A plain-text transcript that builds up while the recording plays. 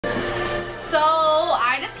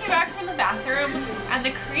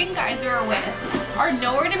and the Korean guys we were with are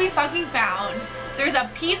nowhere to be fucking found. There's a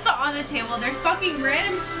pizza on the table. There's fucking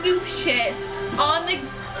random soup shit on the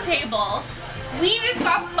table. We just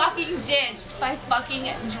got fucking ditched by fucking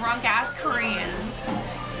drunk ass Koreans.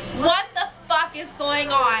 What the fuck is going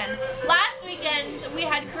on? Last weekend we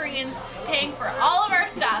had Koreans paying for all of our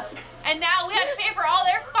stuff, and now we have to pay for all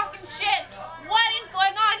their fucking shit. What is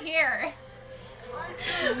going on here?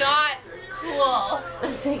 Not cool.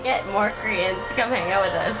 Let's get more Koreans to come hang out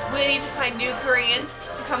with us. We need to find new Koreans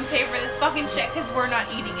to come pay for this fucking shit because we're not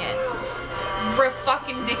eating it. We're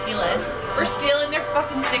fucking ridiculous. We're stealing their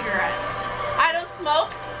fucking cigarettes. I don't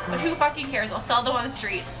smoke, but who fucking cares? I'll sell them on the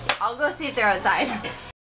streets. I'll go see if they're outside.